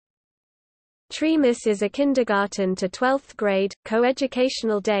Treamis is a kindergarten to 12th grade,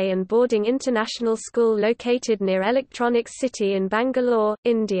 co-educational day and boarding international school located near Electronics City in Bangalore,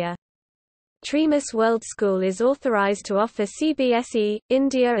 India. Treamis World School is authorized to offer CBSE,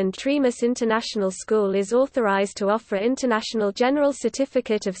 India, and Treamis International School is authorized to offer International General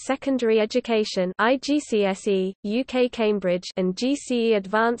Certificate of Secondary Education (IGCSE), UK Cambridge, and GCE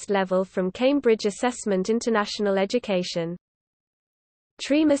Advanced Level from Cambridge Assessment International Education.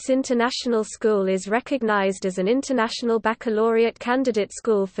 Treamis International School is recognized as an international baccalaureate candidate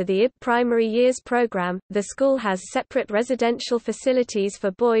school for the IB primary years program. The school has separate residential facilities for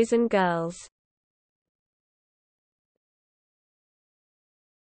boys and girls.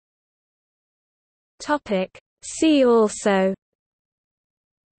 Topic: See also: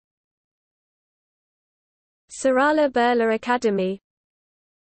 Sarala Birla Academy,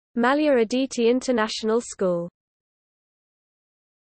 Malya Aditi International School.